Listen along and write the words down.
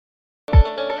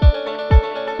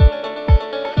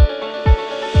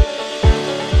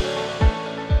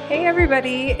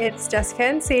everybody, it's Jessica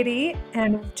and Sadie,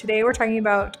 and today we're talking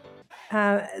about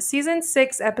Season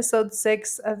 6, Episode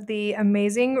 6 of The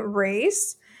Amazing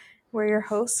Race. We're your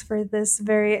hosts for this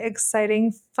very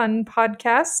exciting, fun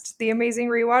podcast, The Amazing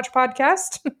Rewatch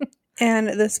Podcast. And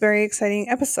this very exciting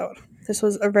episode. This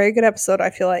was a very good episode, I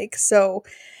feel like. So,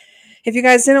 if you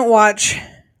guys didn't watch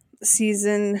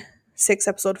Season 6,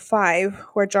 Episode 5,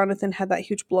 where Jonathan had that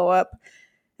huge blow up,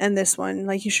 and this one,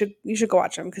 like, you should go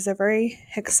watch them because they're very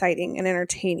exciting and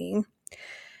entertaining.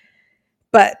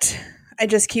 But I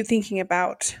just keep thinking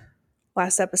about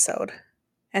last episode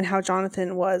and how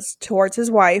Jonathan was towards his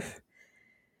wife,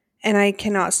 and I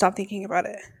cannot stop thinking about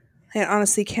it. I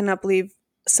honestly cannot believe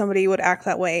somebody would act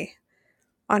that way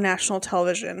on national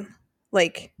television.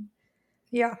 Like,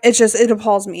 Yeah. it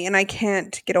appalls me, and I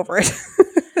can't get over it.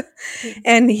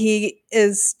 And he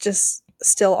is just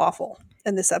still awful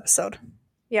in this episode.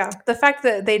 Yeah, the fact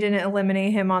that they didn't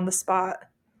eliminate him on the spot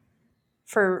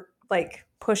for, like,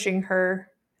 pushing her.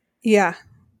 Yeah.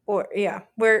 Or, yeah,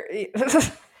 where...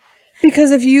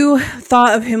 Because if you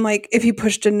thought of him, like, if he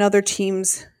pushed a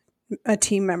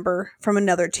team member from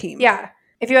another team. Yeah.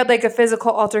 If you had, like, a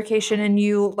physical altercation and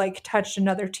you, like, touched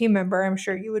another team member, I'm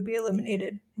sure you would be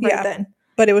eliminated then.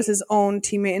 But it was his own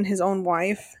teammate and his own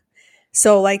wife.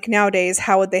 So, like, nowadays,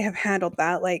 how would they have handled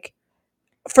that? Like,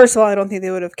 first of all, I don't think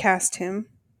they would have cast him.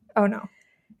 Oh, no.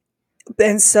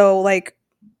 And so, like,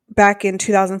 back in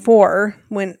 2004,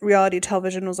 when reality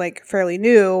television was, like, fairly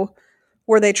new,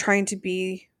 were they trying to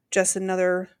be just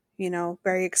another,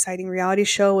 very exciting reality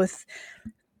show with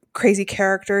crazy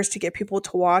characters to get people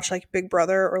to watch, like Big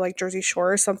Brother or like Jersey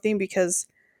Shore or something? Because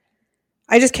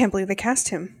I just can't believe they cast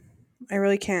him. I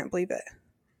really can't believe it.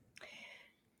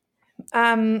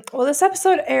 Well, this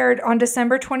episode aired on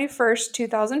December 21st,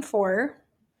 2004.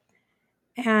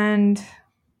 And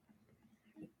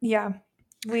yeah,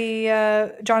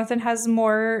 Jonathan has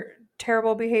more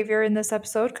terrible behavior in this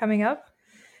episode coming up.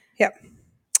 Yeah.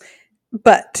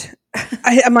 But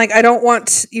I'm like, I don't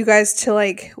want you guys to,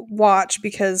 like, watch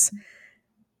because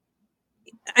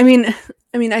I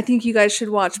think you guys should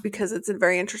watch because it's a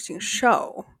very interesting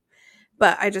show.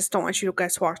 But I just don't want you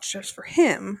guys to watch just for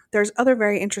him. There's other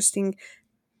very interesting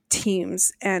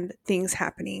teams and things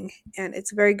happening, and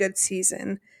it's a very good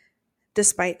season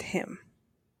despite him.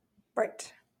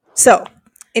 Right. So,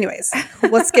 anyways,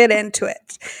 let's get into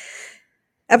it.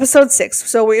 Episode 6.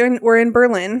 So we're in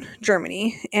Berlin,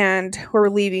 Germany, and we're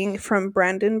leaving from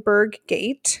Brandenburg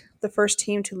Gate. The first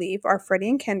team to leave are Freddie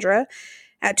and Kendra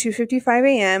at 2:55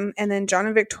 a.m. and then John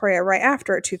and Victoria right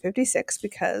after at 2:56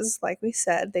 because, like we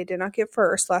said, they did not get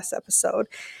first last episode.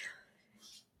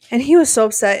 And he was so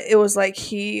upset. It was like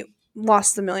he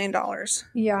lost $1 million.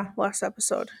 Yeah. Last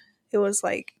episode. It was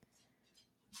like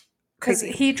because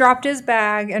crazy. He dropped his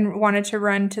bag and wanted to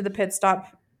run to the pit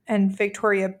stop, and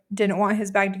Victoria didn't want his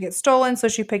bag to get stolen, so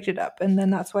she picked it up, and then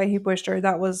that's why he pushed her.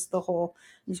 That was the whole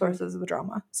sources of the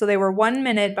drama. So they were 1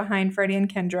 minute behind Freddie and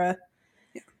Kendra.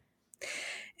 Yeah.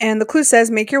 And the clue says,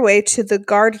 make your way to the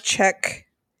guard check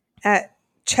at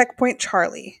Checkpoint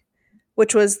Charlie,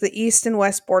 which was the east and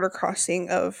west border crossing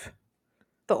of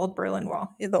the old Berlin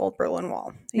Wall. The old Berlin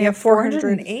Wall. You have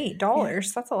 $408. Yeah.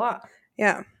 That's a lot.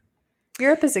 Yeah.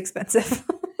 Europe is expensive.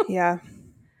 Yeah.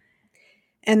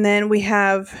 And then we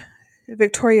have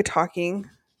Victoria talking,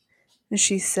 and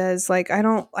she says, like, I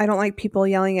don't like people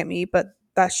yelling at me, but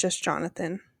that's just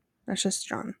Jonathan. That's just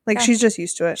John. Like, yeah. She's just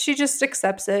used to it. She just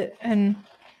accepts it, and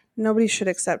nobody should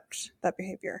accept that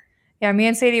behavior. Yeah, me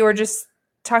and Sadie were just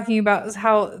talking about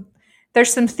how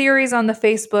there's some theories on the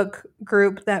Facebook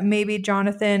group that maybe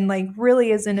Jonathan, like,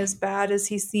 really isn't as bad as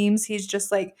he seems. He's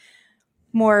just, like,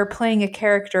 more playing a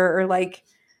character or, like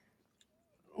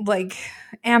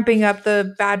amping up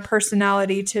the bad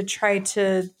personality to try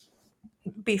to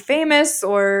be famous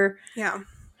or... Yeah.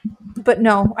 But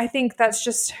no, I think that's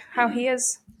just how he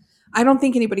is. I don't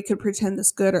think anybody could pretend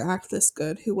this good or act this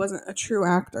good who wasn't a true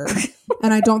actor.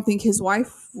 And I don't think his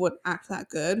wife would act that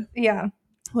good. Yeah.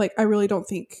 Like, I really don't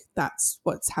think that's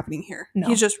what's happening here. No.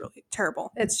 He's just really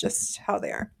terrible. It's just how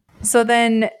they are. So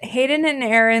then Hayden and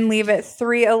Aaron leave at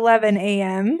 3:11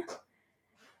 a.m.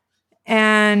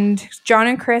 And John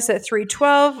and Chris at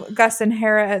 3:12, Gus and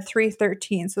Hera at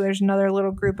 3:13. So there's another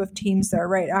little group of teams that are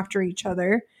right after each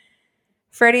other.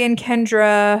 Freddie and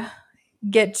Kendra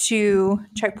get to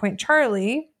Checkpoint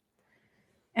Charlie,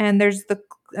 and there's the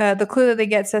clue that they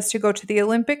get says to go to the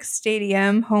Olympic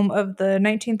Stadium, home of the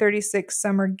 1936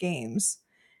 Summer Games.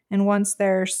 And once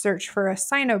there, search for a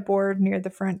sign-up board near the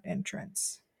front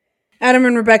entrance. Adam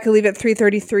and Rebecca leave at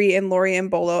 3:33, and Lori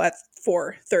and Bolo at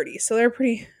 4:30. So they're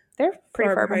pretty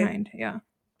far behind. Yeah.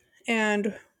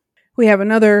 And we have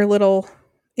another little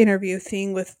interview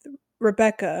thing with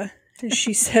Rebecca. And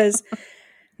she says,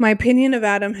 my opinion of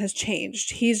Adam has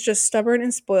changed. He's just stubborn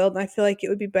and spoiled, and I feel like it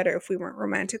would be better if we weren't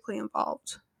romantically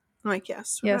involved. I'm like,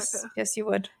 yes, Rebecca. Yes, you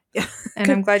would. Yeah. And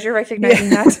I'm glad you're recognizing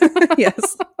that.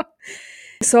 Yes.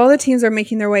 So all the teams are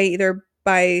making their way either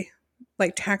by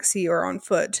like taxi or on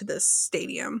foot to this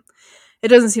stadium. It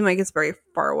doesn't seem like it's very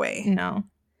far away. No.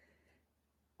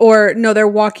 Or no, they're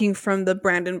walking from the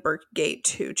Brandenburg gate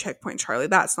to Checkpoint Charlie.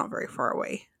 That's not very far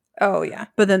away. Oh, yeah.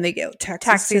 But then they get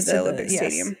taxis to the Olympic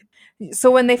Stadium.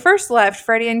 So when they first left,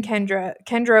 Freddie and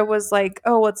Kendra was like,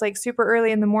 oh, it's like super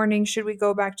early in the morning. Should we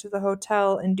go back to the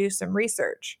hotel and do some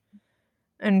research?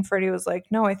 And Freddie was like,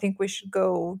 no, I think we should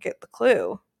go get the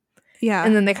clue. Yeah.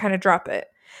 And then they kind of drop it.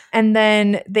 And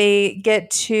then they get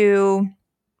to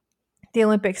the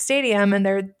Olympic Stadium and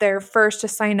they're first to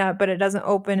sign up, but it doesn't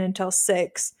open until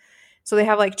 6. So they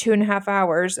have like 2.5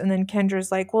 hours. And then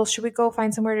Kendra's like, well, should we go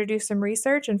find somewhere to do some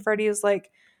research? And Freddie was like,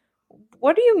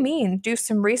 what do you mean do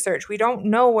some research? We don't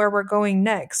know where we're going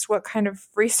next. What kind of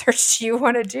research do you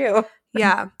want to do?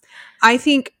 Yeah. I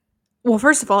think, well,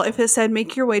 first of all, if it said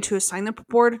make your way to a sign-up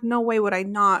board, no way would I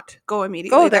not go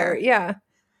immediately Go there. Yeah.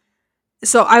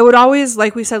 So I would always,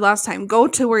 like we said last time, go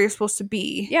to where you're supposed to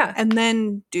be. Yeah. And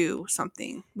then do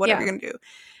something, whatever you're going to do.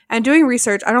 And doing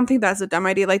research, I don't think that's a dumb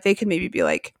idea. Like they could maybe be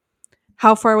like,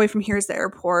 how far away from here is the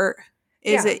airport?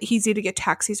 Is it easy to get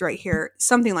taxis right here?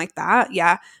 Something like that.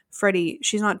 Yeah. Freddie,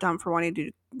 she's not dumb for wanting to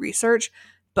do research,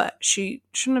 but she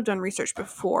shouldn't have done research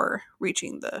before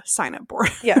reaching the sign-up board.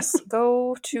 Yes.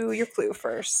 Go to your clue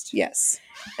first. Yes.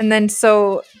 And then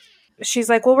so she's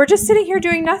like, well, we're just sitting here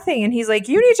doing nothing. And he's like,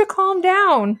 you need to calm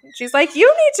down. She's like, you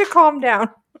need to calm down.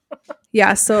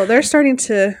 Yeah. So they're starting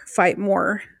to fight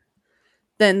more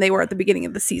than they were at the beginning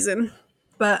of the season.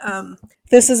 But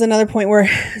this is another point where,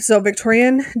 so Victoria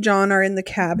and John are in the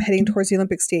cab heading towards the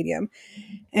Olympic Stadium.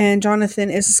 And Jonathan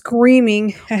is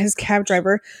screaming at his cab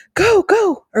driver, go,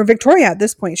 go. Or Victoria at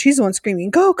this point, she's the one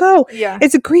screaming, go, go. Yeah.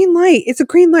 It's a green light. It's a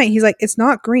green light. He's like, it's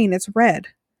not green. It's red.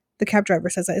 The cab driver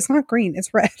says that. It's not green.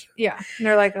 It's red. Yeah. And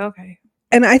they're like, okay.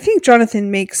 And I think Jonathan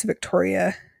makes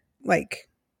Victoria like,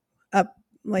 up,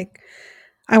 like,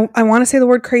 I want to say the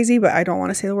word crazy, but I don't want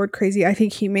to say the word crazy. I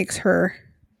think he makes her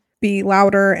be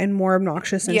louder and more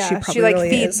obnoxious than she probably like really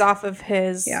feeds is. off of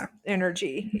his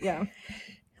energy. Yeah.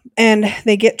 And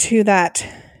they get to that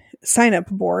sign-up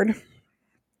board,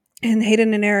 and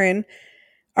Hayden and Aaron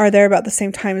are there about the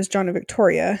same time as John and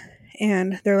Victoria,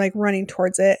 and they're like running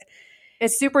towards it.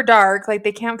 It's super dark. Like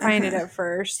they can't find it at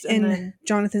first. And then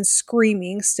Jonathan's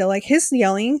screaming still. Like his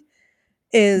yelling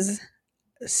is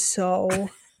so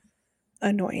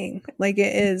annoying. Like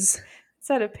it is. It's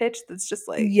at a pitch that's just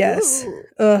like, yes.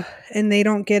 Ugh. And they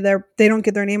don't get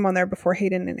their name on there before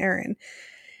Hayden and Aaron.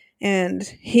 And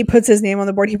he puts his name on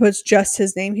the board. He puts just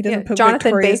his name. He doesn't put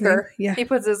Jonathan Victoria's Baker. name. Yeah. He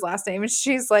puts his last name. And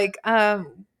she's like,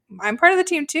 I'm part of the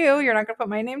team too. You're not going to put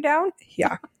my name down?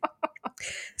 Yeah.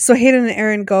 So Hayden and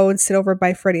Aaron go and sit over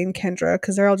by Freddie and Kendra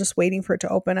because they're all just waiting for it to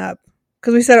open up.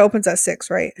 Because we said it opens at 6,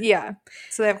 right? Yeah.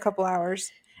 So they have a couple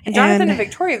hours. And Jonathan and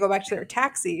Victoria go back to their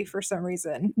taxi for some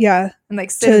reason. Yeah. And like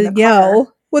sit in the yell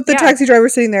car. With the taxi driver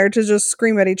sitting there to just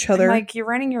scream at each other. I'm like, you're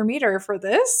running your meter for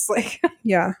this? Like,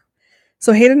 yeah.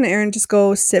 So Hayden and Aaron just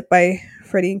go sit by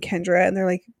Freddie and Kendra, and they're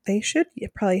like, they should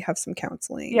probably have some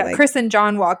counseling. Yeah, like, Chris and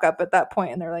John walk up at that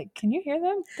point, and they're like, can you hear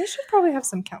them? They should probably have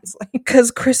some counseling. Because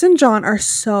Chris and John are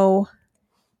so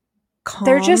calm.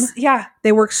 They're just,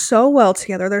 they work so well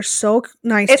together. They're so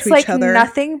nice to each other. It's like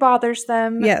nothing bothers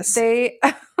them. Yes.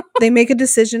 They make a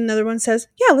decision. The other one says,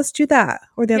 yeah, let's do that.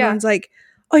 Or the other one's like,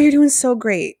 oh, you're doing so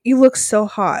great. You look so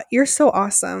hot. You're so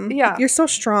awesome. Yeah. You're so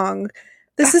strong.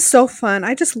 This is so fun.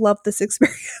 I just love this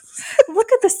experience.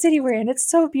 Look at the city we're in. It's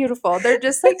so beautiful. They're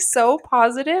just like so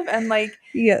positive and like,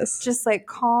 yes, just like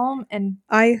calm and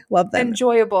I love them.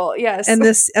 Enjoyable. Yes. And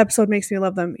this episode makes me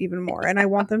love them even more. And I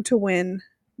want them to win.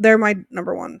 They're my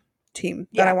number one team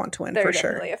that I want to win for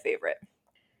sure. They're definitely a favorite.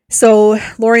 So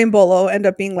Lori and Bolo end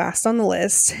up being last on the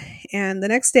list. And the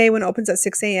next day when it opens at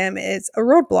 6 a.m., it's a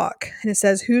roadblock. And it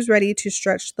says, who's ready to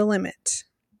stretch the limit?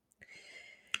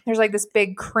 There's like this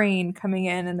big crane coming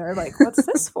in and they're like, what's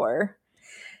this for?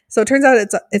 So it turns out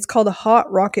it's called a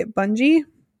hot rocket bungee,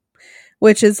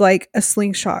 which is like a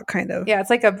slingshot kind of. Yeah, it's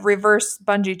like a reverse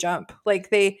bungee jump. Like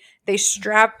they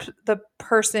strap the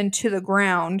person to the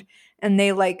ground and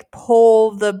they like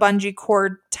pull the bungee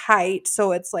cord tight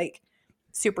so it's like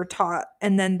super taut,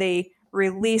 and then they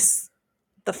release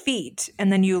the feet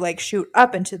and then you like shoot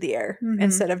up into the air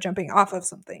instead of jumping off of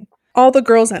something. All the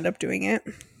girls end up doing it.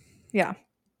 Yeah.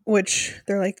 Which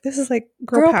they're like, this is like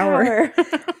girl power.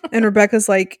 And Rebecca's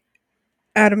like,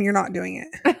 Adam, you're not doing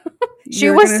it. She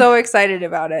was so excited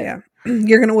about it. Yeah.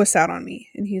 You're going to wuss out on me.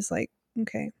 And he's like,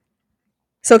 okay.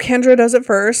 So Kendra does it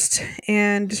first,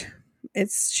 and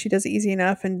she does it easy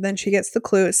enough, and then she gets the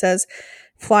clue. It says,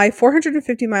 fly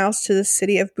 450 miles to the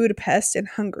city of Budapest in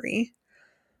Hungary.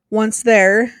 Once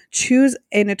there, choose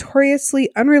a notoriously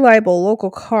unreliable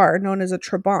local car known as a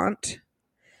Trabant,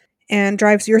 and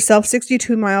drives yourself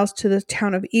 62 miles to the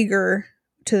town of Eger,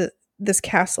 to this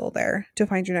castle there, to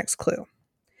find your next clue.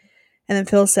 And then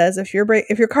Phil says, if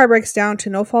your car breaks down to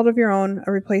no fault of your own,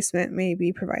 a replacement may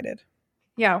be provided.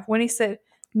 Yeah, when he said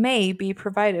may be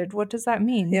provided, what does that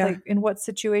mean? Yeah. Like, in what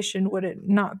situation would it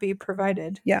not be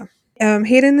provided? Yeah.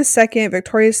 Hayden is second,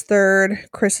 Victoria's third,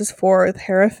 Chris is fourth,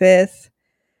 Hera fifth,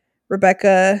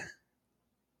 Rebecca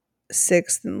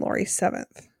sixth, and Lori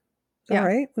seventh. Is that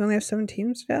right? We only have 7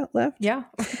 teams left? Yeah.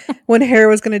 When Hera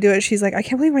was going to do it, she's like, I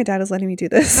can't believe my dad is letting me do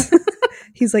this.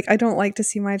 He's like, I don't like to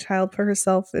see my child put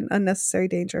herself in unnecessary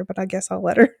danger, but I guess I'll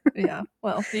let her. Yeah.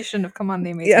 Well, you shouldn't have come on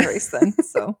The Amazing Race then.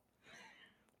 So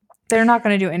they're not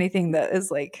going to do anything that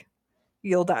is like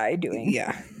you'll die doing.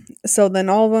 Yeah. So then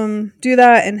all of them do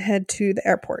that and head to the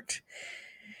airport.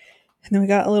 And then we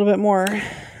got a little bit more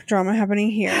drama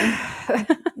happening here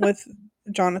with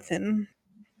Jonathan.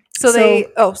 Sorry.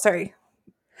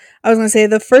 I was going to say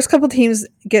the first couple teams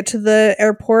get to the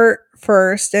airport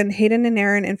first, and Hayden and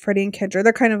Aaron and Freddie and Kendra,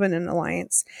 they're kind of in an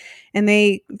alliance, and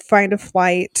they find a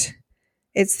flight.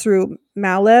 It's through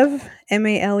Malev,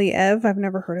 M-A-L-E-V. I've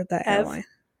never heard of that airline.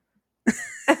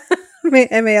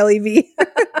 M-A-L-E-V.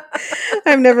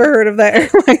 I've never heard of that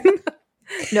airline.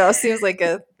 No, it seems like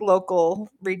a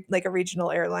local, like a regional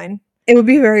airline. It would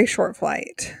be a very short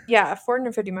flight. Yeah,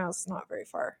 450 miles is not very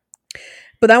far.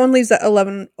 But that one leaves at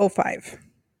 11:05.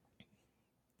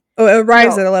 Oh, it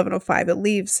arrives at 11:05. It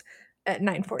leaves at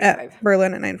 9:45. At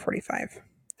Berlin at 9:45.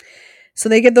 So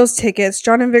they get those tickets.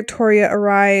 John and Victoria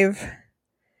arrive.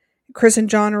 Chris and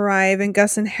John arrive, and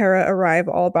Gus and Hera arrive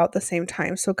all about the same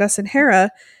time. So Gus and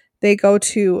Hera, they go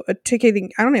to a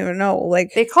ticketing, I don't even know,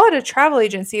 like they call it a travel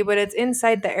agency, but it's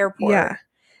inside the airport. Yeah.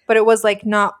 But it was like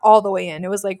not all the way in. It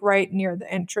was like right near the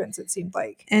entrance, it seemed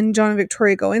like. And John and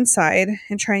Victoria go inside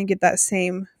and try and get that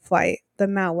same flight, the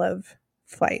Malev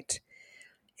flight.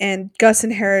 And Gus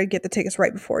and Hera get the tickets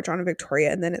right before John and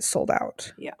Victoria, and then it's sold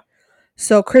out. Yeah.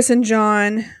 So Chris and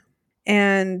John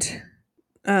and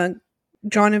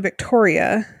John and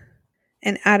Victoria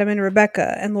and Adam and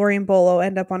Rebecca and Lori and Bolo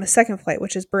end up on a second flight,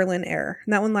 which is Berlin Air.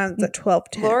 And that one lands at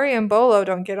 12:10. Lori and Bolo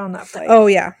don't get on that flight. Oh,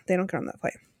 yeah. They don't get on that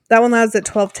flight. That one lands at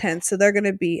 12:10, so they're going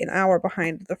to be an hour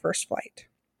behind the first flight.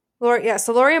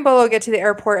 So Lori and Bolo get to the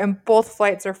airport, and both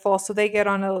flights are full, so they get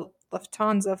on a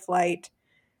Lufthansa flight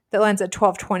that lands at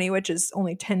 12:20, which is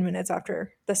only 10 minutes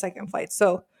after the second flight.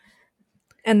 So,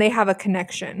 and they have a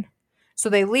connection. So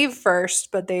they leave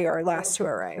first, but they are last to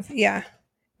arrive. Yeah.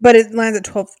 But it lands at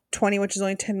 12:20, which is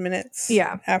only 10 minutes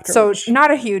after. So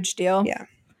not a huge deal. Yeah.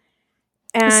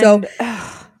 And so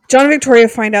John and Victoria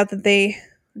find out that they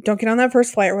don't get on that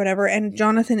first flight or whatever, and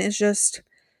Jonathan is just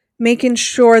making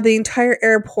sure the entire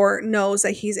airport knows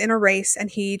that he's in a race and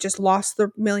he just lost the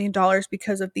 $1 million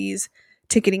because of these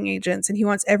ticketing agents, and he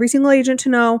wants every single agent to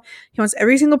know, he wants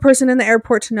every single person in the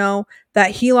airport to know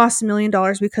that he lost $1 million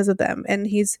because of them, and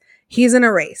he's in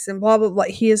a race and blah blah blah.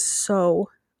 He is so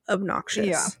obnoxious.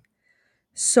 Yeah.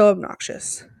 So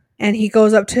obnoxious. And he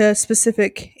goes up to a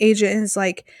specific agent and is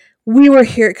like, we were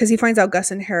here, because he finds out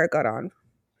Gus and Hera got on.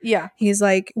 Yeah. He's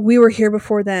like, we were here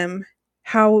before them.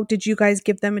 How did you guys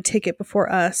give them a ticket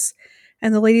before us?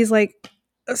 And the lady's like,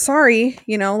 sorry,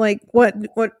 like, what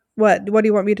do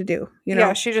you want me to do?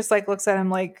 Yeah, she just like looks at him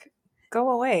like,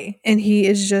 go away. And he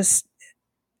is just,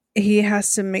 he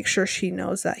has to make sure she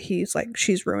knows that he's like,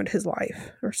 she's ruined his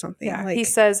life or something. Yeah, like, he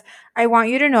says, I want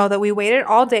you to know that we waited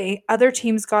all day. Other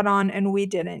teams got on and we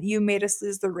didn't. You made us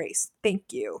lose the race.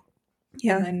 Thank you.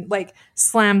 Yeah. And then like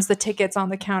slams the tickets on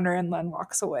the counter and then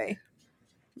walks away.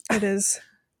 It is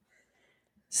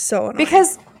so annoying.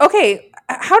 Because, okay,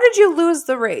 how did you lose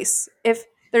the race if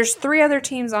there's 3 other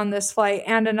teams on this flight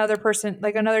and another person,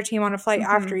 like another team on a flight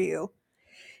after you?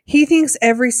 He thinks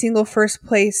every single first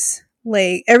place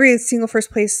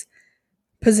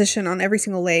position on every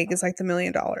single leg is like the $1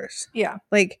 million. Yeah.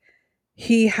 Like,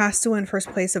 he has to win first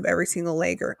place of every single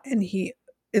leg, and he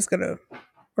is going to,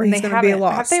 or he's going to be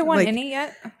lost. Have they won any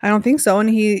yet? I don't think so, and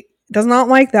he does not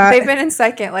like that. They've been in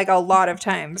second like a lot of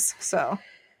times, so.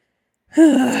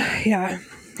 Yeah.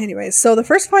 Anyways, so the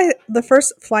first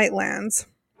flight lands.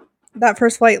 That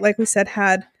first flight, like we said,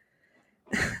 had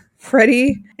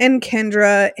Freddie and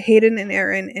Kendra, Hayden and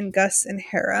Aaron, and Gus and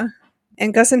Hera.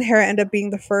 And Gus and Hera end up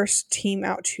being the first team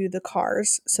out to the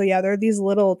cars. So yeah, they're these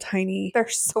little tiny. They're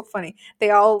so funny. They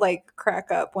all like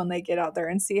crack up when they get out there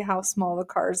and see how small the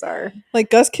cars are. Like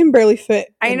Gus can barely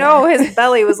fit. I in know there. his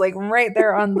belly was like right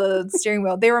there on the steering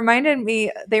wheel. They remind me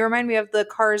of the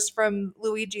cars from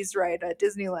Luigi's ride at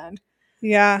Disneyland.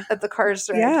 Yeah. At the Cars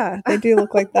ride. Yeah, they do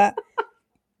look like that.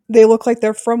 They look like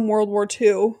they're from World War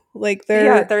II. Like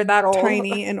they're that old.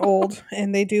 tiny and old,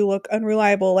 and they do look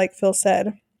unreliable, like Phil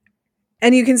said.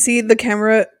 And you can see the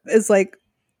camera is like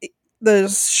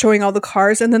showing all the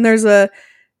cars, and then there's a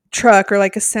truck or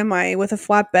like a semi with a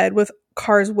flatbed with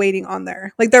cars waiting on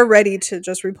there. Like they're ready to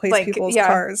just replace people's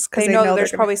cars because they know that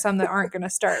there's probably some that aren't going to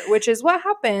start, which is what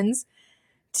happens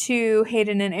to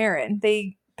Hayden and Aaron.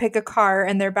 They pick a car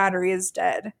and their battery is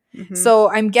dead. Mm-hmm. So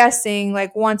I'm guessing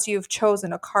like once you've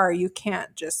chosen a car, you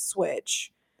can't just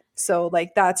switch. So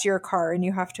like that's your car and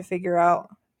you have to figure out.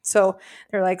 So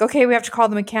they're like, okay, we have to call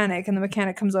the mechanic, and the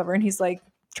mechanic comes over and he's like,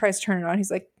 tries to turn it on.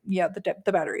 He's like, yeah,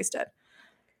 the battery's dead.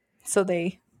 So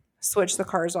they switch the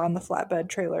cars on the flatbed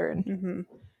trailer and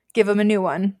give them a new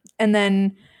one. And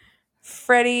then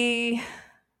Freddie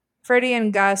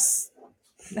and Gus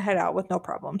head out with no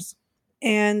problems.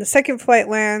 And the second flight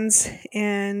lands,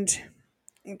 and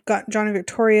John and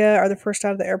Victoria are the first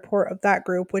out of the airport of that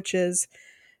group, which is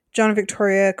John and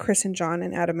Victoria, Chris and John,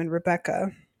 and Adam and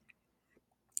Rebecca.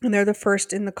 And they're the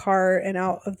first in the car and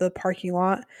out of the parking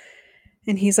lot.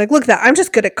 And he's like, look at that. I'm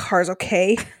just good at cars,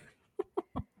 okay?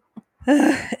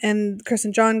 And Chris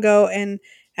and John go, and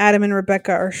Adam and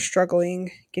Rebecca are struggling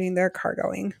getting their car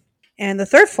going. And the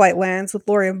third flight lands with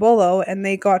Lori and Bolo, and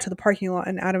they go out to the parking lot,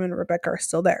 and Adam and Rebecca are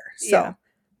still there. So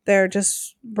they're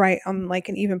just right on like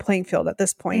an even playing field at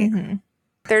this point. Mm-hmm.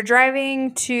 They're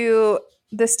driving to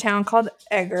this town called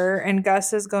Egger, and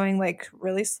Gus is going like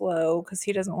really slow because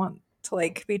he doesn't want to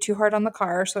like be too hard on the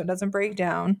car so it doesn't break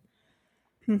down.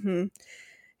 Mm-hmm.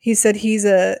 He said he's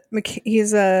an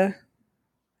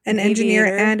engineer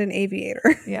and an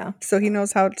aviator. Yeah. So he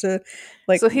knows how to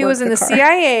like. So he was in the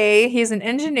CIA. He's an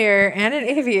engineer and an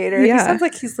aviator. Yeah. He sounds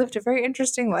like he's lived a very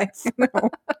interesting life.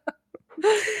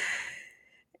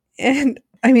 And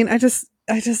I mean, I just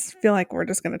feel like we're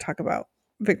just going to talk about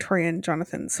Victoria and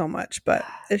Jonathan so much, but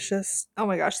it's just. Oh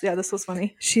my gosh. Yeah, this was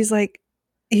funny. She's like,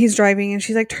 he's driving and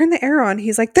she's like, turn the air on.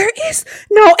 He's like, there is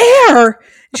no air.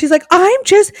 And she's like, I'm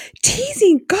just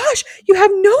teasing. Gosh, you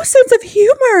have no sense of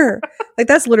humor. Like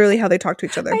that's literally how they talk to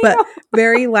each other, but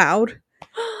very loud.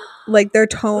 Like their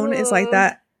tone is like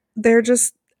that. They're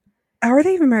just, how are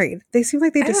they even married? They seem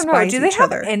like they despise each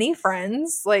other. Do they have any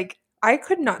friends? Like I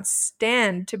could not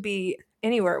stand to be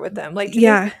anywhere with them. Like,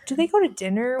 do they go to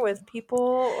dinner with people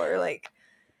or like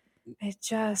it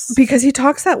just. Because he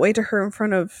talks that way to her in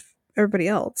front of everybody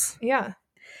else. Yeah.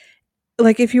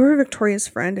 Like if you were Victoria's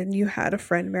friend and you had a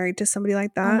friend married to somebody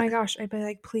like that. Oh my gosh. I'd be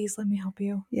like, please let me help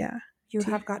you. Yeah. You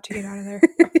have got to get out of there.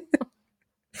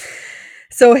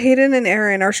 So Hayden and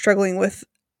Aaron are struggling with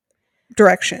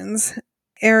directions.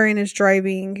 Aaron is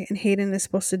driving and Hayden is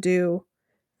supposed to do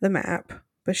the map,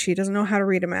 but she doesn't know how to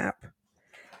read a map.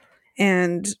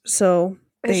 And so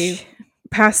they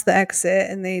pass the exit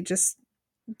and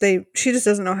she just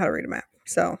doesn't know how to read a map.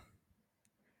 So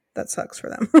that sucks for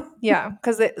them. Yeah,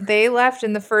 because they left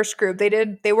in the first group.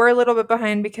 They were a little bit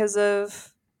behind because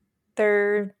of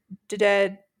their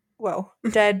dead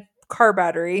car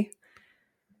battery.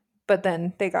 But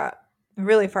then they got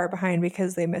really far behind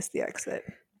because they missed the exit.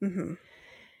 Mm-hmm.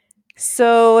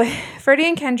 So Freddie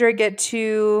and Kendra get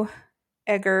to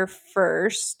Egger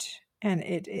first, and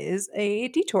it is a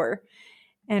detour.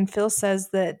 And Phil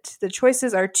says that the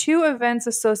choices are 2 events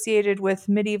associated with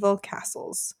medieval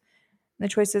castles. The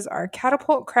choices are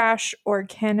Catapult Crash or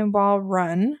Cannonball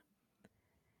Run.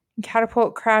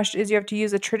 Catapult Crash is you have to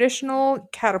use a traditional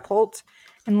catapult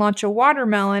and launch a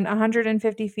watermelon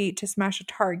 150 feet to smash a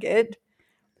target.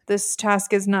 This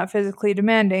task is not physically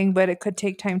demanding, but it could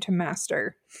take time to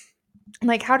master.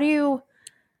 Like, how do you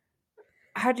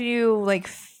like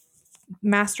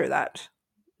master that?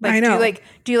 Like, I know.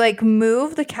 Do you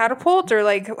move the catapult or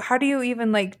like how do you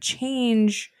even like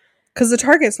change? Because the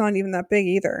target's not even that big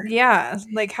either. Yeah,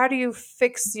 like how do you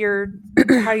fix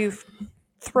how do you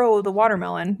throw the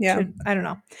watermelon? Yeah, I don't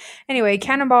know. Anyway,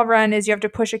 Cannonball Run is you have to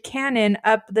push a cannon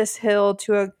up this hill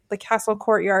to the castle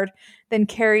courtyard, then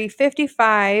carry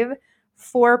 55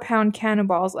 4-pound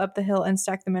cannonballs up the hill and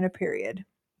stack them in a pyramid.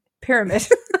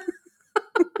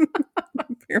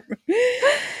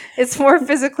 It's more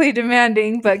physically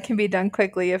demanding, but can be done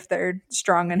quickly if they're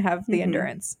strong and have the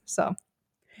endurance.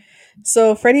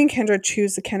 So Freddie and Kendra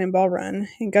choose the Cannonball Run,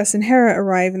 and Gus and Hera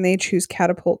arrive and they choose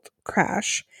Catapult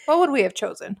Crash. What would we have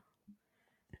chosen?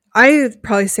 I'd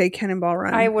probably say Cannonball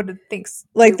Run. I would think so,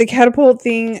 like too. the catapult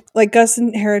thing, like Gus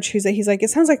and Hera choose it. He's like, it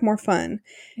sounds like more fun.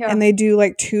 Yeah. And they do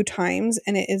like 2 times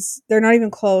and they're not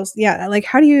even close. Yeah. Like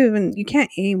how do you can't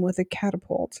aim with a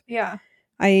catapult. Yeah.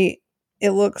 It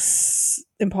looks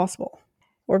impossible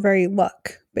or very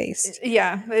luck based.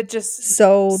 Yeah. It just,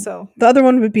 So the other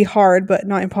one would be hard, but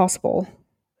not impossible.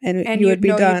 And you would be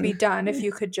done. You'd be done if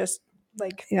you could just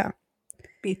like,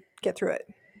 get through it.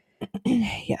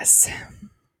 Yes.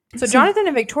 So Jonathan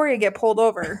and Victoria get pulled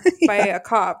over by a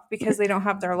cop because they don't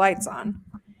have their lights on.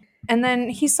 And then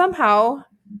he somehow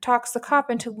talks the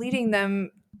cop into leading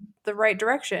them the right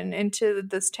direction into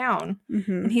this town.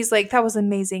 Mm-hmm. And he's like, that was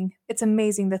amazing. It's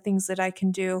amazing the things that I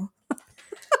can do.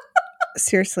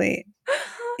 Seriously.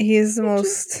 He's the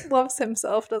most... Just loves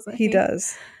himself, doesn't he? He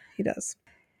does. He does.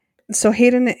 So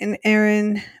Hayden and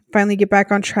Aaron finally get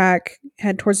back on track,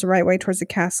 head towards the right way, towards the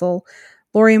castle.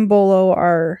 Lori and Bolo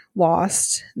are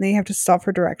lost. And they have to stop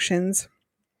for directions.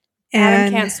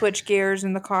 Adam can't switch gears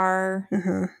in the car.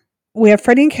 Uh-huh. We have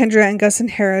Freddie and Kendra and Gus and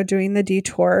Hera doing the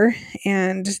detour.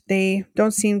 And they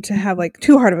don't seem to have like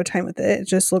too hard of a time with it. It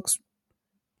just looks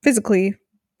physically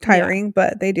tiring,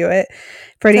 but they do it.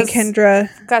 Freddie and Kendra...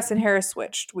 Gus and Hera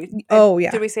switched.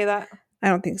 Did we say that? I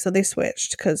don't think so. They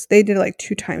switched because they did it like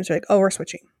 2 times. They're like, oh, we're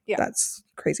switching. Yeah. That's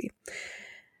crazy.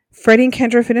 Freddie and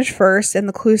Kendra finish first, and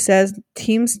the clue says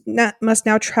teams must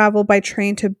now travel by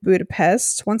train to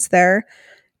Budapest. Once there,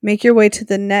 make your way to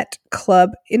the Net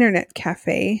Club Internet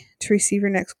Cafe to receive your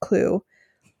next clue.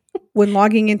 When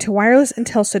logging into wireless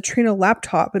Intel Citrino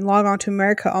laptop and log on to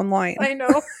America Online. I know.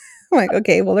 I'm like,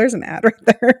 okay, well, there's an ad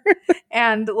right there.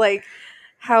 And like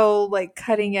how like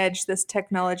cutting edge this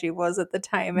technology was at the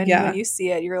time. And when you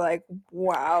see it, you're like,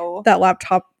 wow. That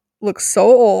laptop looks so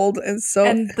old and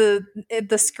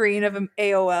the screen of an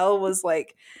AOL was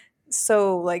like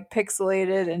so like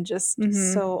pixelated and just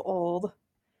so old.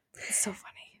 It's so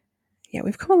funny. Yeah,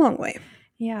 we've come a long way.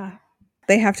 Yeah.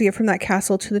 They have to get from that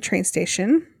castle to the train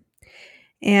station.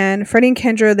 And Freddie and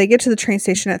Kendra, they get to the train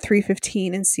station at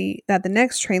 3:15 and see that the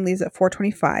next train leaves at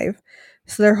 4:25.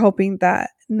 So they're hoping that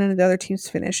none of the other teams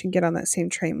finish and get on that same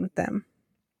train with them.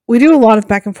 We do a lot of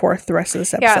back and forth the rest of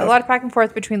this episode. Yeah, a lot of back and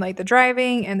forth between like the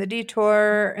driving and the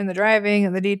detour and the driving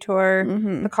and the detour,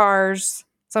 the cars.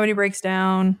 Somebody breaks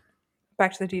down,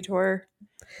 back to the detour.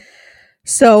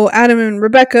 So Adam and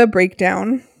Rebecca break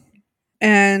down,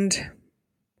 and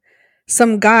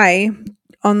some guy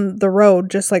on the road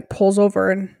just like pulls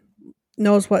over and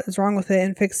knows what is wrong with it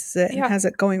and fixes it and has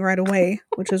it going right away,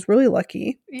 which is really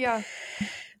lucky. Yeah.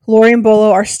 Lori and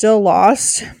Bolo are still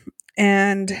lost,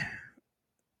 and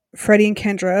Freddie and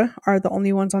Kendra are the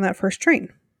only ones on that first train.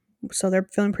 So they're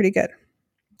feeling pretty good.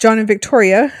 John and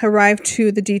Victoria arrive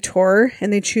to the detour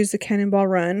and they choose the Cannonball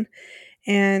Run,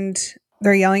 and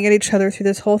they're yelling at each other through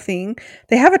this whole thing.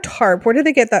 They have a tarp. Where did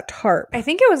they get that tarp? I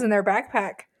think it was in their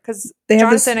backpack because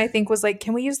Jonathan, I think, was like,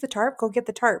 can we use the tarp? Go get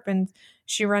the tarp. And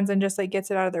she runs and just like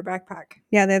gets it out of their backpack.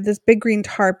 Yeah, they have this big green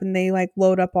tarp and they like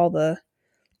load up all the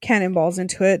cannonballs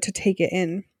into it to take it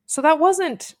in. So that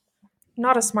wasn't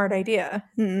not a smart idea.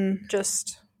 Mm-mm. It's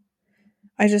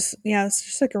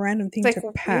just like a random thing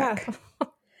to pack. Yeah. I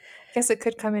guess it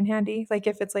could come in handy, like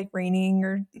if it's like raining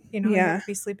or, you have to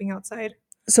be sleeping outside.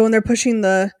 So when they're pushing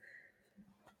the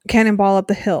cannonball up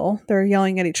the hill, they're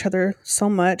yelling at each other so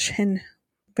much, and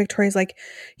Victoria's like,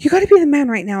 you got to be the man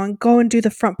right now and go and do the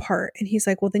front part. And he's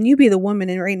like, well, then you be the woman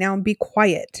and right now and be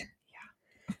quiet.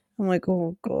 Yeah. I'm like,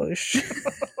 oh gosh.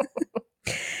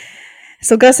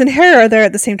 So Gus and Hera are there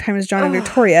at the same time as John and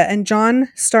Victoria, and John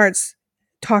starts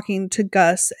talking to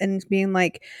Gus and being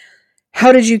like,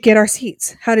 how did you get our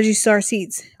seats? How did you sell our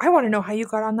seats? I want to know how you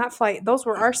got on that flight. Those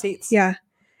were our seats. Yeah.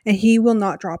 And he will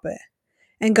not drop it.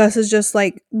 And Gus is just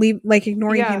like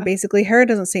ignoring him basically. Hera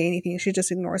doesn't say anything. She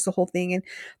just ignores the whole thing.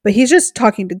 But he's just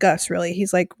talking to Gus, really.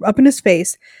 He's like up in his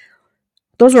face.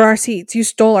 Those were our seats. You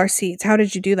stole our seats. How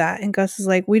did you do that? And Gus is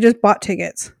like, we just bought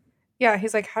tickets. Yeah,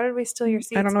 he's like, how did we steal your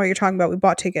seats? I don't know what you're talking about. We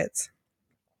bought tickets.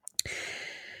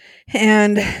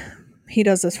 And he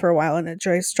does this for a while and it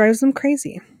drives them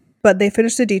crazy. But they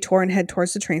finish the detour and head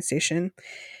towards the train station.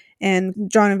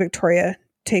 And John and Victoria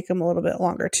take them a little bit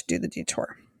longer to do the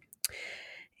detour.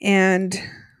 And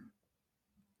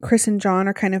Chris and John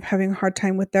are kind of having a hard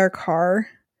time with their car.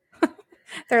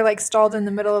 They're like stalled in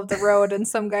the middle of the road and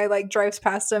some guy like drives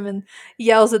past them and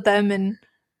yells at them in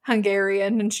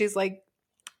Hungarian. And she's like,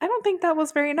 I don't think that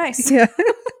was very nice. Yeah.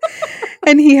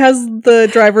 And he has the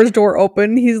driver's door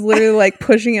open. He's literally like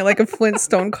pushing it like a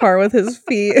Flintstone car with his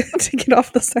feet to get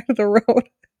off the side of the road.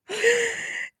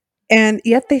 And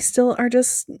yet they still are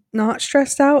just not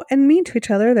stressed out and mean to each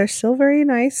other. They're still very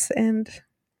nice and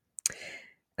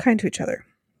kind to each other.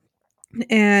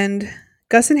 And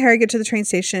Gus and Harry get to the train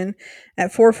station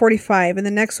at 4:45, and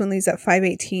the next one leaves at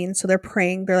 5:18. So they're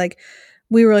praying. They're like,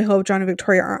 we really hope John and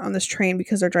Victoria aren't on this train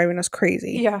because they're driving us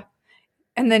crazy. Yeah.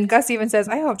 And then Gus even says,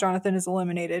 I hope Jonathan is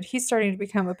eliminated. He's starting to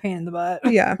become a pain in the butt.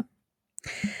 Yeah.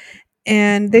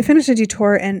 And they finish the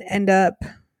detour and end up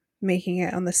making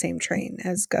it on the same train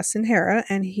as Gus and Hera,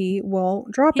 and he will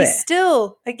drop it. He's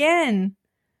still, again.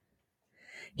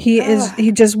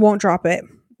 He just won't drop it.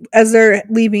 As they're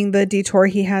leaving the detour,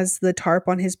 he has the tarp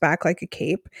on his back like a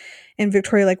cape, and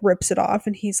Victoria like rips it off,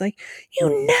 and he's like,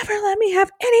 "You never let me have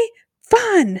any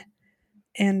fun."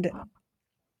 And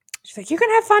she's like, you can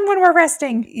have fun when we're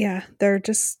resting. Yeah, they're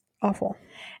just awful.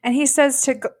 And he says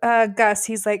to Gus,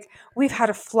 he's like, we've had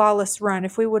a flawless run.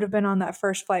 If we would have been on that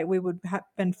first flight, we would have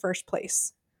been first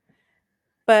place.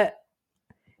 But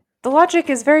the logic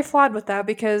is very flawed with that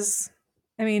because,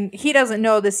 I mean, he doesn't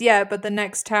know this yet, but the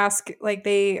next task, like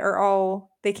they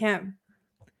can't.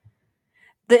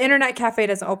 The internet cafe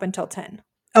doesn't open till 10.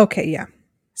 Okay, yeah.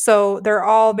 So they're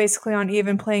all basically on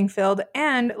even playing field.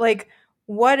 And like,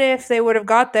 what if they would have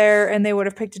got there and they would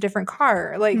have picked a different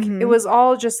car? Like, it was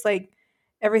all just like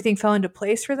everything fell into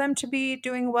place for them to be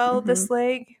doing well this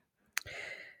leg,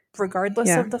 regardless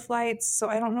of the flights. So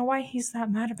I don't know why he's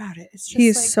that mad about it. It's just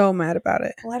he's like, so mad about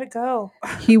it. Let it go.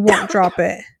 He won't drop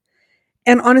it.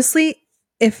 And honestly,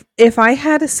 if I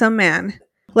had some man,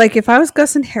 like if I was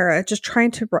Gus and Hera just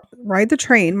trying to ride the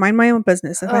train, mind my own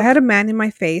business, if I had a man in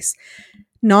my face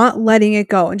not letting it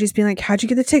go and just being like, how'd you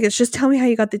get the tickets? Just tell me how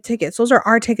you got the tickets. Those are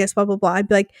our tickets, blah, blah, blah. I'd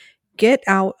be like, get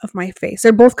out of my face.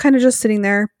 They're both kind of just sitting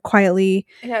there quietly.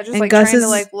 Yeah, just like trying to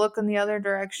like look in the other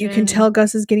direction. You can tell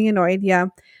Gus is getting annoyed. Yeah.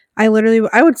 I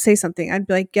would say something. I'd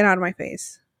be like, get out of my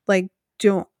face. Like,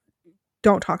 don't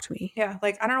talk to me. Yeah,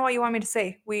 like, I don't know what you want me to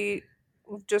say. We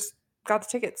just got the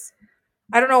tickets.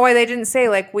 I don't know why they didn't say,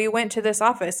 like, we went to this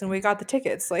office and we got the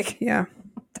tickets. Like, yeah.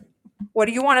 What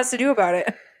do you want us to do about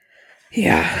it?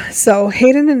 Yeah. So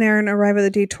Hayden and Aaron arrive at the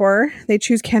detour. They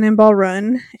choose Cannonball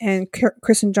Run, and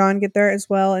Chris and John get there as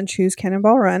well and choose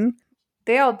Cannonball Run.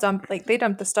 They all dumped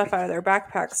the stuff out of their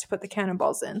backpacks to put the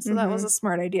cannonballs in. So that was a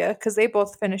smart idea because they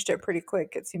both finished it pretty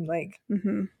quick, it seemed like.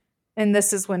 And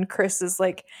this is when Chris is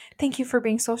like, thank you for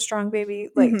being so strong, baby.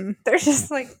 Like, they're just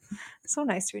like so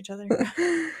nice to each other.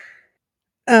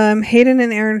 Hayden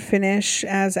and Aaron finish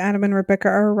as Adam and Rebecca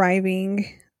are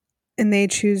arriving, and they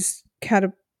choose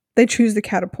the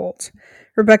catapult.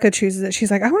 Rebecca chooses it. She's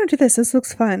like, I want to do this. This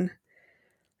looks fun.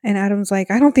 And Adam's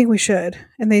like, I don't think we should.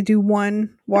 And they do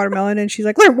one watermelon, and she's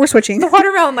like, we're switching. The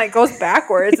watermelon like goes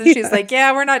backwards, and she's like,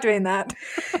 yeah, we're not doing that.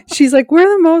 She's like,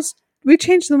 we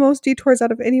changed the most detours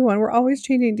out of anyone. We're always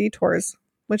changing detours,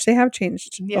 which they have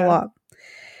changed a lot.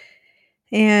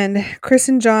 And Chris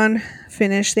and John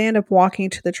finish. They end up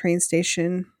walking to the train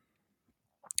station.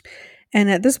 And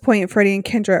at this point, Freddie and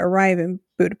Kendra arrive in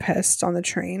Budapest on the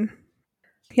train.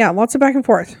 Yeah, lots of back and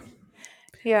forth.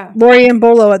 Yeah. Lori and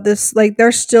Bolo at this, like,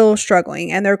 they're still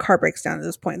struggling, and their car breaks down at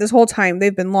this point. This whole time,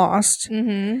 they've been lost,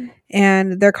 and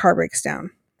their car breaks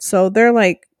down. So they're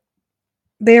like,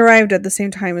 they arrived at the same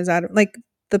time as Adam, like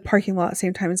the parking lot,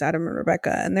 same time as Adam and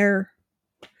Rebecca, and they're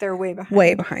way behind.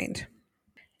 Way behind.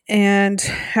 And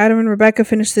Adam and Rebecca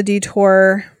finish the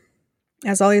detour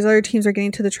as all these other teams are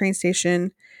getting to the train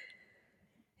station.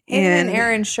 And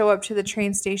Aaron show up to the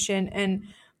train station, and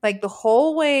like the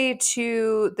whole way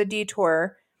to the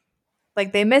detour,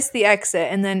 like they missed the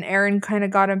exit, and then Aaron kind of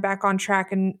got him back on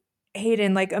track, and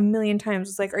Hayden like a million times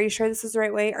was like, are you sure this is the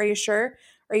right way? Are you sure?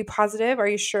 Are you positive? Are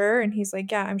you sure? And he's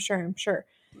like, yeah, I'm sure.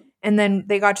 And then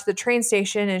they got to the train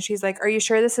station, and she's like, are you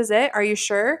sure this is it? Are you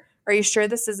sure? Are you sure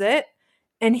this is it?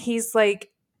 And he's like,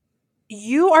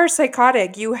 you are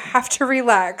psychotic. You have to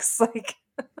relax. Like,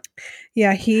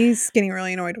 yeah, he's getting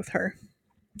really annoyed with her.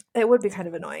 It would be kind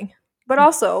of annoying. But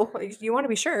also, like, you want to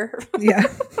be sure. Yeah.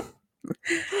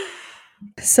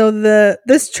 So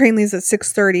this train leaves at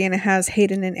 6:30, and it has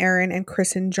Hayden and Aaron and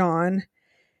Chris and John,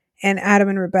 and Adam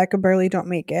and Rebecca barely don't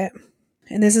make it.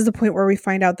 And this is the point where we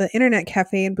find out the internet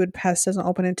cafe in Budapest doesn't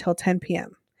open until 10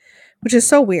 p.m., which is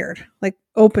so weird. Like,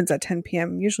 opens at 10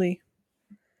 p.m. usually.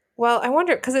 Well, I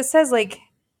wonder, because it says like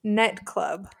net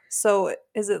club. So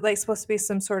is it like supposed to be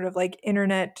some sort of like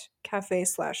internet cafe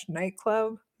 /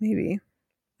 nightclub? Maybe.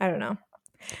 I don't know.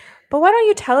 But why don't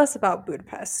you tell us about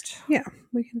Budapest? Yeah,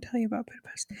 we can tell you about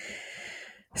Budapest.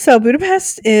 So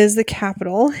Budapest is the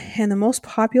capital and the most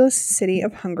populous city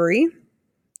of Hungary.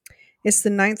 It's the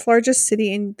 9th largest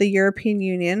city in the European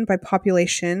Union by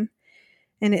population,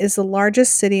 and it is the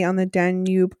largest city on the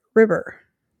Danube River.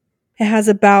 It has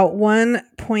about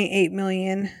 1.8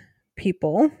 million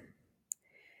people,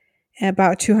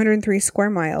 about 203 square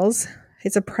miles.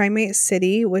 It's a primate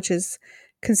city, which is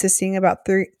consisting about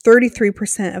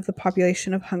 33% of the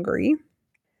population of Hungary.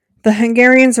 The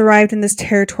Hungarians arrived in this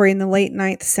territory in the late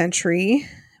 9th century,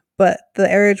 but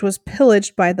the area was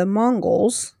pillaged by the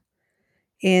Mongols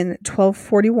in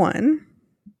 1241.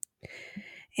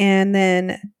 And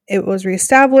then it was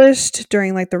reestablished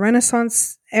during like the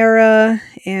Renaissance era,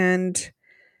 and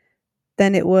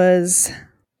then it was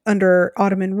under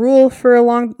Ottoman rule for a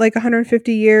long, like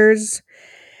 150 years.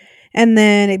 And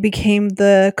then it became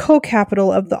the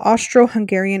co-capital of the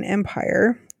Austro-Hungarian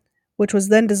Empire, which was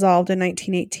then dissolved in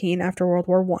 1918 after World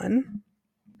War I.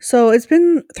 So it's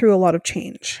been through a lot of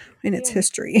change in its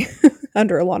history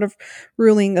under a lot of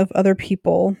ruling of other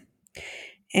people.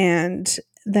 And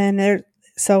then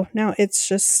so now it's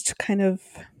just kind of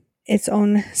its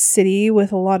own city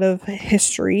with a lot of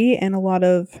history and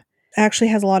actually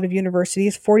has a lot of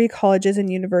universities, 40 colleges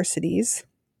and universities.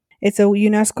 It's a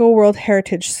UNESCO World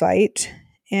Heritage Site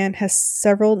and has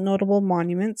several notable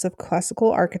monuments of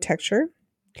classical architecture.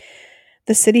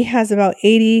 The city has about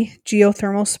 80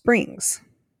 geothermal springs.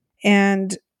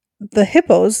 And the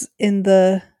hippos in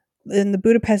the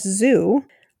Budapest Zoo,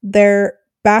 their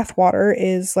bath water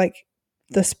is like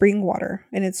the spring water,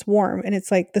 and it's warm, and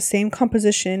it's like the same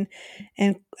composition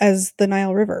as the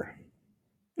Nile River.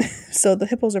 So the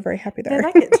hippos are very happy there. They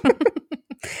like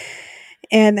it.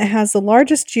 And it has the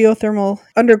largest geothermal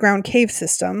underground cave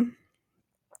system.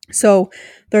 So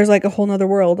there's like a whole nother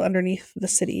world underneath the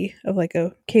city of like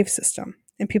a cave system.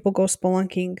 And people go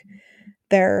spelunking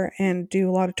there and do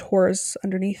a lot of tours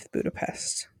underneath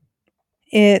Budapest.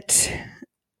 It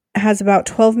has about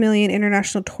 12 million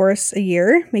international tourists a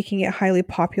year, making it highly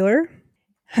popular.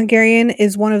 Hungarian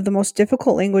is one of the most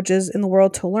difficult languages in the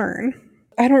world to learn.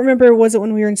 I don't remember, was it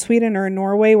when we were in Sweden or in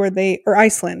Norway or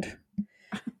Iceland,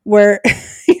 where I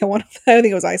think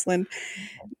it was Iceland.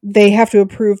 They have to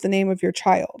approve the name of your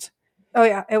child. Oh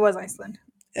yeah, it was Iceland.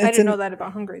 I didn't know that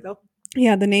about Hungary though.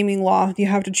 Yeah, the naming law, you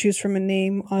have to choose from a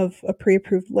name of a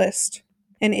pre-approved list,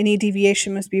 and any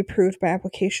deviation must be approved by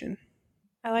application.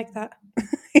 I like that.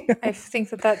 I think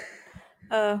that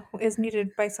is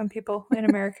needed by some people in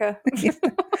America.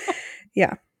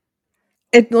 Yeah.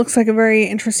 It looks like a very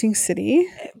interesting city.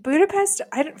 Budapest,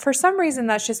 for some reason,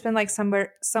 that's just been like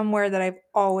somewhere that I've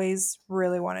always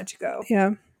really wanted to go.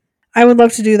 Yeah. I would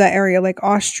love to do that area, like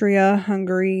Austria,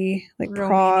 Hungary, like Romania,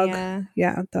 Prague.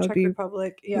 Yeah, that would Czech be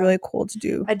Republic. Yeah. Really cool to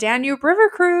do. A Danube River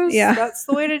cruise. Yeah. That's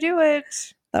the way to do it.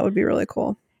 That would be really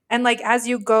cool. And like as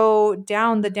you go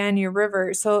down the Danube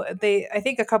River, so I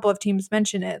think a couple of teams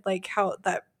mention it, like how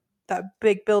that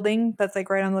big building that's like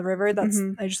right on the river, that's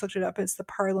I just looked it up, it's the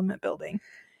Parliament building.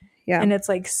 Yeah. And it's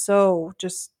like so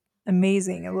just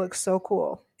amazing. It looks so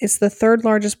cool. It's the third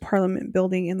largest Parliament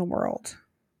building in the world.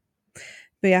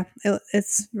 But yeah,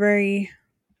 it's very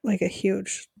like a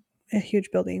huge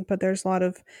building, but there's a lot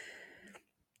of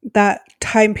that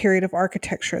time period of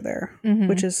architecture there,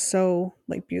 which is so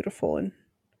like beautiful and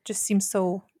just seems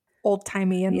so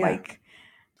old-timey and like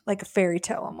a fairy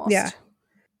tale almost. Yeah.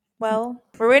 Well,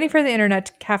 we're waiting for the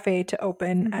internet cafe to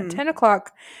open at 10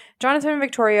 o'clock. Jonathan and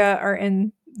Victoria are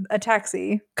in a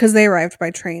taxi. Because they arrived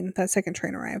by train. That second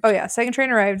train arrived. Oh yeah, second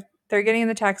train arrived. They're getting in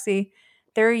the taxi.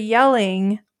 They're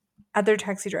yelling at their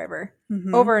taxi driver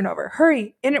over and over.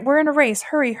 Hurry! We're in a race.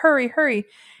 Hurry, hurry, hurry.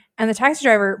 And the taxi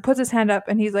driver puts his hand up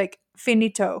and he's like,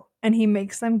 finito. And he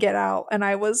makes them get out. And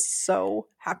I was so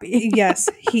happy. Yes.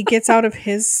 He gets out of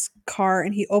his car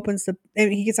and he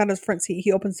gets out of his front seat.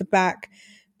 He opens the back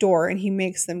door and he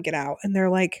makes them get out. And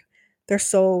they're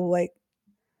so like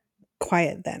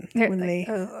quiet then. They're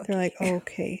like, oh,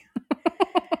 okay.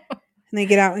 And they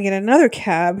get out and get another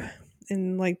cab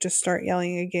and like just start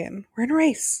yelling again. We're in a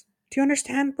race. Do you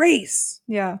understand? Race.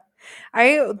 Yeah.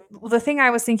 The thing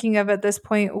I was thinking of at this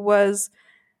point was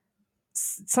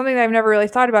something that I've never really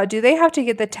thought about. Do they have to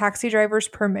get the taxi driver's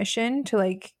permission to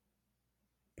like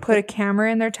put a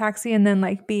camera in their taxi and then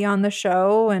like be on the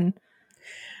show? And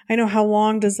I know, how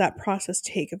long does that process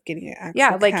take of getting an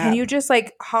actual like cab? Can you just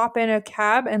like hop in a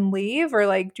cab and leave, or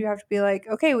like do you have to be like,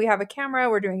 okay, we have a camera,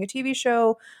 we're doing a TV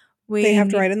show, they have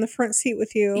to ride in the front seat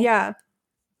with you? Yeah.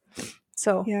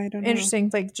 So yeah, I don't know.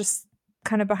 Interesting, like just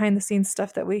kind of behind the scenes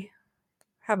stuff that we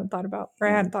haven't thought about, or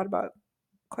I hadn't thought about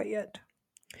quite yet.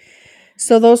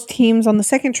 So those teams on the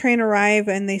second train arrive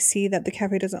and they see that the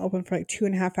cafe doesn't open for like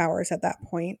 2.5 hours at that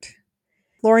point.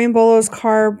 Lori and Bolo's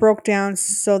car broke down,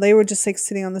 so they were just like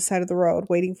sitting on the side of the road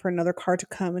waiting for another car to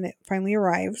come, and it finally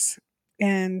arrives.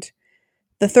 And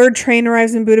the third train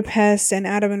arrives in Budapest, and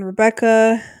Adam and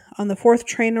Rebecca on the fourth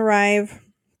train arrive.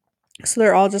 So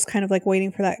they're all just kind of like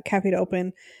waiting for that cafe to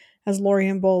open. as Lori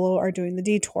and Bolo are doing the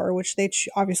detour, which they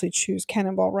obviously choose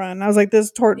Cannonball Run. I was like,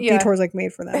 this detour is like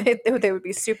made for them. They would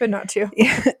be stupid not to.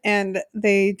 Yeah, and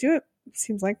they do it,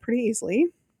 seems like, pretty easily.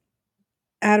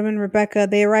 Adam and Rebecca,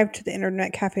 they arrived to the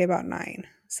internet cafe about 9.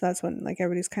 So that's when like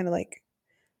everybody's kind of like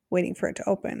waiting for it to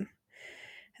open.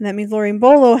 And that means Lori and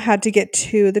Bolo had to get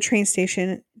to the train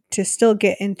station to still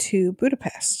get into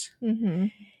Budapest. Mm-hmm.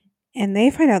 And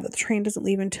they find out that the train doesn't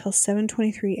leave until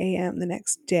 7:23 a.m. the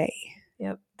next day.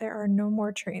 Yep, there are no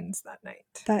more trains that night.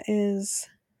 That is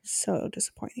so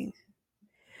disappointing.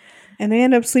 And they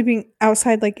end up sleeping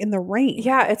outside like in the rain.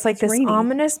 Yeah, it's like this raining.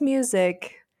 ominous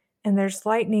music, and there's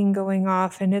lightning going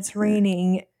off, and it's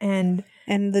raining, and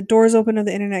the doors open of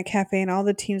the internet cafe, and all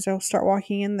the teams will start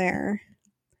walking in there.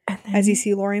 And then, as you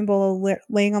see Lori and Bolo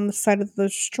laying on the side of the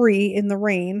street in the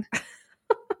rain.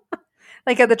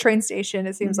 Like at the train station,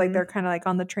 it seems like they're kind of like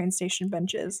on the train station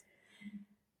benches.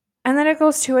 And then it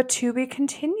goes to a to be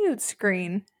continued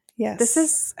screen. Yes. This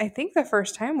is, I think, the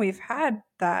first time we've had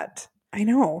that. I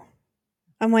know.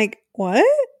 I'm like, what?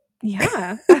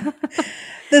 Yeah.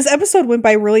 This episode went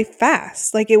by really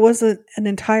fast. Like, it wasn't an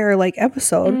entire like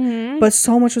episode, but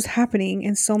so much was happening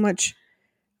and so much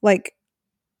like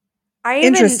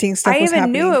interesting stuff was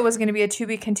happening. I even knew it was going to be a to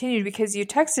be continued because you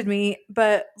texted me,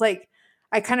 but like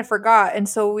I kind of forgot. And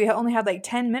so we only had like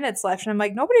 10 minutes left. And I'm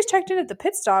like, nobody's checked in at the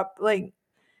pit stop. Like,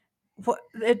 what?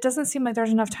 It doesn't seem like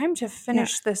there's enough time to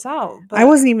finish this out. But I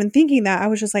wasn't even thinking that. I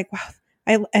was just like, wow.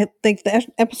 I think the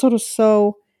episode was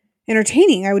so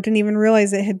entertaining. I didn't even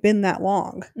realize it had been that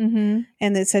long. Mm-hmm.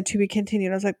 And it said to be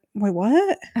continued. I was like, wait,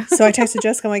 what? So I texted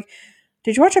Jessica. I'm like,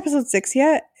 did you watch episode 6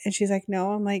 yet? And she's like,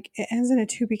 no. I'm like, it ends in a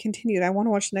to be continued. I want to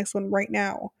watch the next one right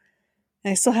now.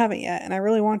 And I still haven't yet. And I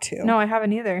really want to. No, I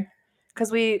haven't either.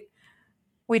 Because we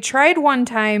tried one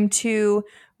time to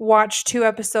watch 2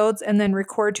 episodes and then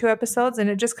record 2 episodes. And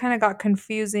it just kind of got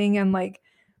confusing. And like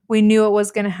we knew it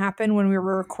was going to happen when we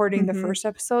were recording the first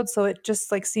episode. So it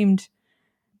just like seemed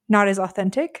not as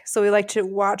authentic. So we like to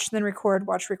watch, then record,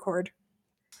 watch, record.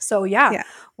 So yeah,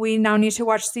 we now need to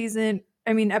watch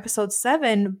episode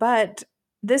 7, but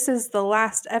this is the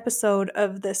last episode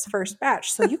of this first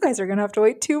batch. So you guys are going to have to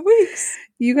wait 2 weeks.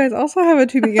 You guys also have a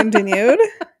to be continued.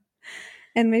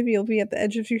 And maybe you'll be at the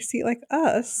edge of your seat like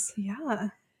us.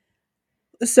 Yeah.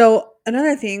 So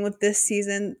another thing with this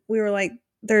season, we were like,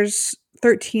 there's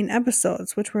 13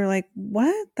 episodes, which we're like,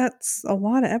 what? That's a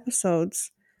lot of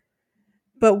episodes.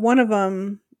 But one of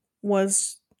them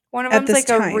was like a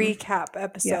recap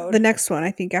episode. Yeah, the next one,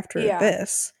 I think, after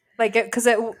this. Like, because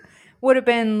it would have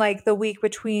been like the week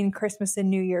between Christmas and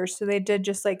New Year's. So they did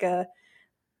just like a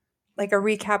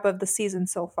recap of the season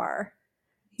so far.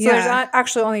 So there's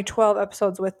actually only 12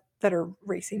 episodes that are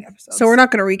racing episodes. So we're not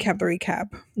going to recap the recap.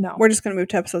 No. We're just going to move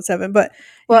to episode 7. But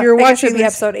if you're watching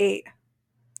episode 8.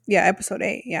 Yeah, episode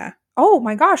 8, yeah. Oh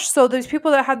my gosh. So those people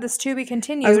that had this to be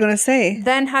continued. I was going to say.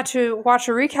 Then had to watch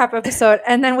a recap episode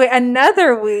and then wait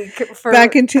another week for.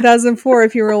 Back in 2004,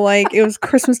 if you were like, it was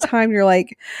Christmas time, you're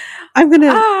like,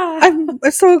 I'm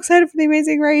so excited for the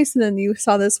Amazing Race. And then you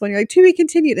saw this one, you're like, to be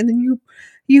continued. And then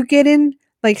you get in,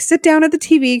 like, sit down at the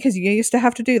TV, because you used to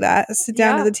have to do that. Sit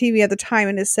down at the TV at the time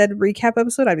and it said recap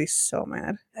episode. I'd be so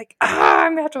mad. Like,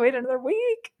 I'm going to have to wait another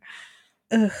week.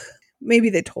 Ugh.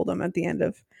 Maybe they told them at the end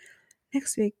of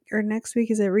next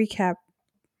week is a recap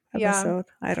episode.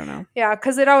 Yeah. I don't know. Yeah,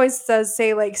 because it always does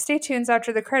say, like, stay tuned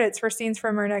after the credits for scenes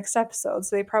from our next episode.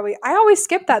 So I always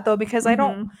skip that, though, because I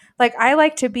don't, like, I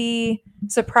like to be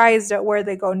surprised at where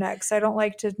they go next. I don't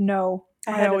like to know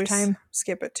ahead of time.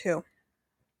 Skip it, too.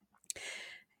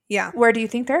 Yeah. Where do you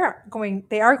think they are going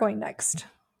next?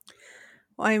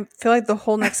 Well, I feel like the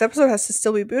whole next episode has to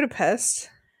still be Budapest.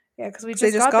 Yeah, because we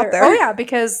just got there. Oh, yeah,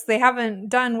 because they haven't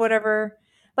done whatever.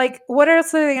 Like, what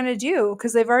else are they going to do?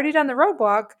 Because they've already done the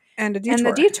roadblock and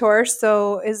the detour.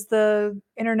 So is the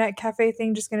internet cafe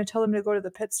thing just going to tell them to go to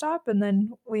the pit stop, and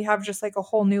then we have just like a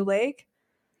whole new leg?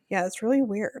 Yeah, it's really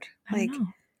weird. Like,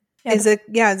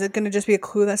 yeah, is it going to just be a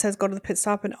clue that says go to the pit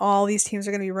stop, and all these teams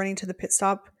are going to be running to the pit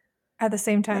stop at the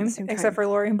same time, except for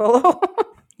Lori and Bolo?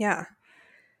 Yeah.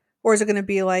 Or is it going to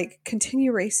be like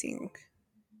continue racing?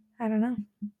 I don't know.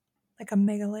 Like a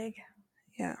mega leg.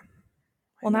 Yeah.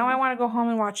 Well, now I want to go home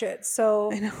and watch it.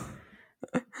 So I know.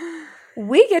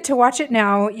 We get to watch it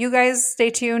now. You guys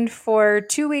stay tuned for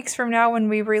 2 weeks from now when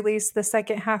we release the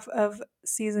second half of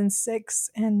season 6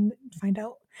 and find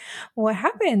out what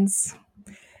happens.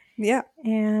 Yeah.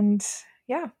 And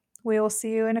yeah, we will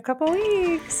see you in a couple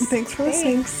weeks. Thanks for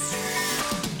listening.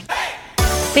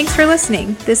 Thanks for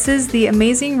listening. This is the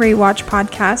Amazing Rewatch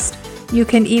podcast. You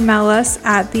can email us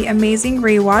at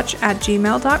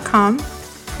theamazingrewatch@gmail.com.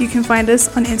 You can find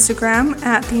us on Instagram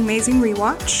at The Amazing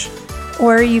Rewatch.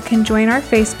 Or you can join our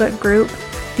Facebook group,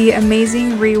 The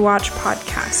Amazing Rewatch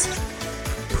Podcast.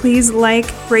 Please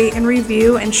like, rate, and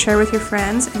review, and share with your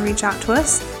friends, and reach out to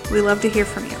us. We love to hear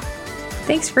from you.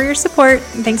 Thanks for your support,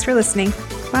 and thanks for listening.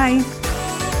 Bye.